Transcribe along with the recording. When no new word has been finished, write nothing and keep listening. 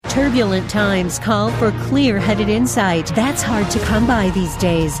Turbulent times call for clear-headed insight. That's hard to come by these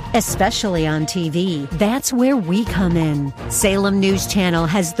days, especially on TV. That's where we come in. Salem News Channel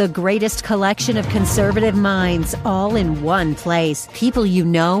has the greatest collection of conservative minds all in one place. People you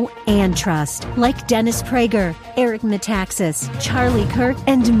know and trust, like Dennis Prager, Eric Metaxas, Charlie Kirk,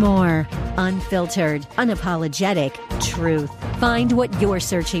 and more. Unfiltered, unapologetic truth. Find what you're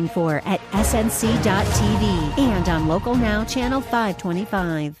searching for at snc.tv and on Local Now, Channel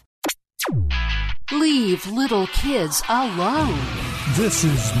 525. Leave little kids alone. This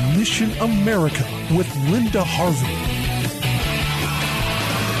is Mission America with Linda Harvey.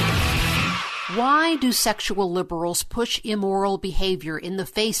 Why do sexual liberals push immoral behavior in the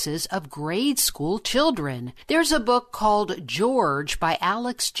faces of grade school children? There's a book called George by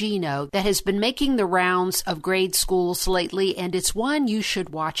Alex Gino that has been making the rounds of grade schools lately, and it's one you should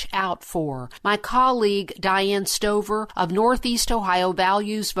watch out for. My colleague Diane Stover of Northeast Ohio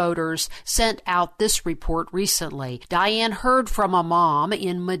Values Voters sent out this report recently. Diane heard from a mom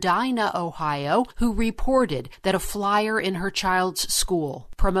in Medina, Ohio, who reported that a flyer in her child's school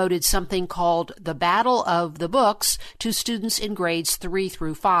promoted something called the Battle of the Books to students in grades 3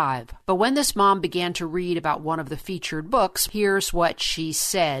 through 5. But when this mom began to read about one of the featured books, here's what she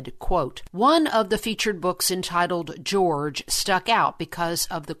said, quote, "One of the featured books entitled George stuck out because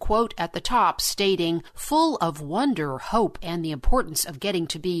of the quote at the top stating, 'full of wonder, hope, and the importance of getting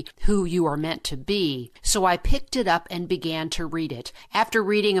to be who you are meant to be.' So I picked it up and began to read it. After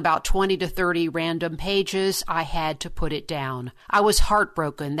reading about 20 to 30 random pages, I had to put it down. I was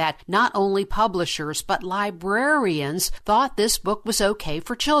heartbroken that not only publishers but librarians thought this book was okay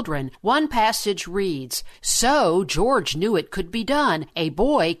for children. One passage reads, 'So George knew it could be done. A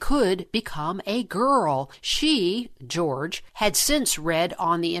boy could become a girl.' She, George, had since read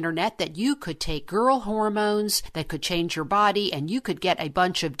on the internet that you could take girl hormones that could change your body, and you could get a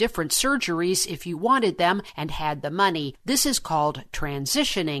bunch of different surgeries if you wanted them and had the money. This is called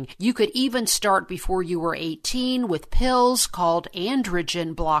transitioning. You could even start before you were 18 with pills called androgen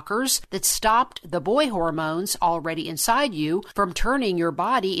blockers that stopped the boy hormones already inside you from turning your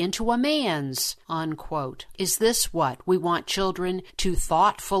body into a man's," unquote. Is this what we want children to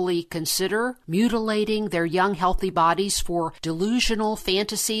thoughtfully consider? Mutilating their young, healthy bodies for delusional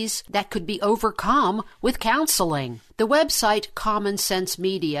fantasies that could be overcome with counseling. The website Common Sense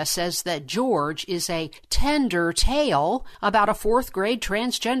Media says that George is a tender tale about a 4th grade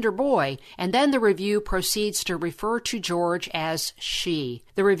transgender boy, and then the review proceeds to refer to George as she.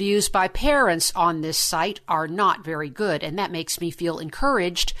 The reviews by parents on this site are not very good, and that makes me feel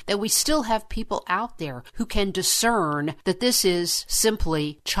encouraged that we still have people out there who can discern that this is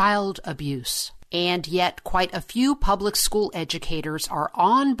simply child abuse. And yet quite a few public school educators are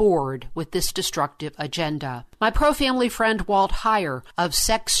on board with this destructive agenda. My pro-family friend Walt Heyer of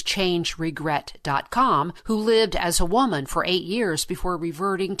SexChangeRegret.com, who lived as a woman for 8 years before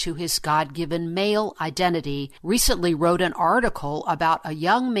reverting to his God-given male identity, recently wrote an article about a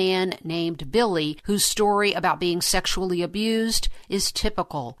young man named Billy whose story about being sexually abused is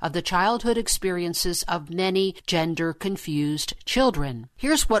typical of the childhood experiences of many gender-confused children.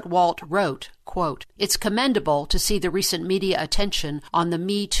 Here's what Walt wrote. Quote, "It's commendable to see the recent media attention on the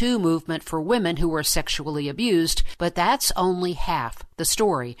Me Too movement for women who were sexually abused, but that's only half the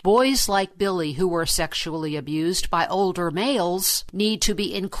story. Boys like Billy who were sexually abused by older males need to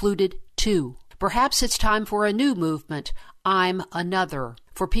be included too. Perhaps it's time for a new movement, I'm Another,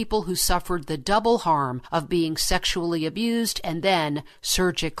 for people who suffered the double harm of being sexually abused and then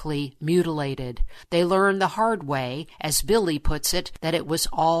surgically mutilated. They learned the hard way, as Billy puts it, that it was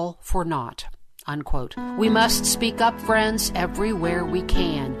all for naught." Unquote. We must speak up, friends, everywhere we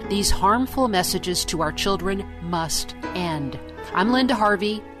can. These harmful messages to our children must end. I'm Linda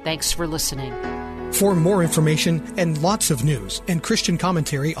Harvey. Thanks for listening. For more information and lots of news and Christian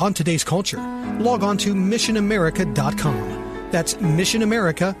commentary on today's culture, log on to missionamerica.com. That's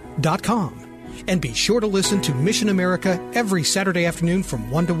missionamerica.com. And be sure to listen to Mission America every Saturday afternoon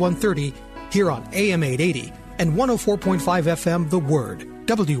from 1 to 1:30 here on AM 880 and 104.5 FM The Word,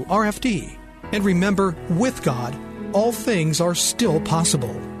 WRFD. And remember, with God, all things are still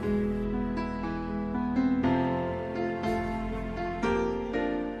possible.